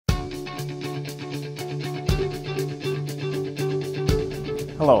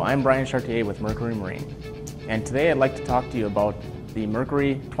Hello, I'm Brian Chartier with Mercury Marine, and today I'd like to talk to you about the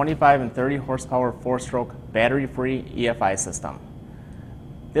Mercury 25 and 30 horsepower 4-stroke battery-free EFI system.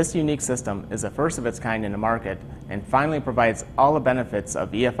 This unique system is the first of its kind in the market and finally provides all the benefits of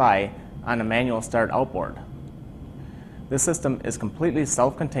EFI on a manual start outboard. This system is completely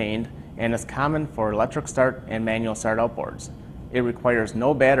self-contained and is common for electric start and manual start outboards. It requires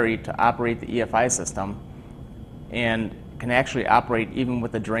no battery to operate the EFI system and can actually operate even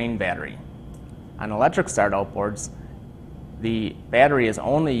with a drain battery. On electric start outboards, the battery is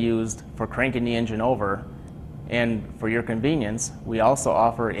only used for cranking the engine over, and for your convenience, we also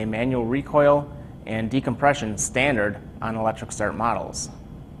offer a manual recoil and decompression standard on electric start models.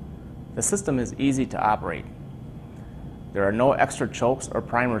 The system is easy to operate. There are no extra chokes or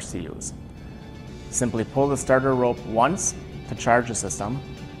primers to use. Simply pull the starter rope once to charge the system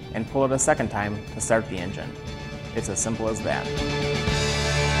and pull it a second time to start the engine. It's as simple as that.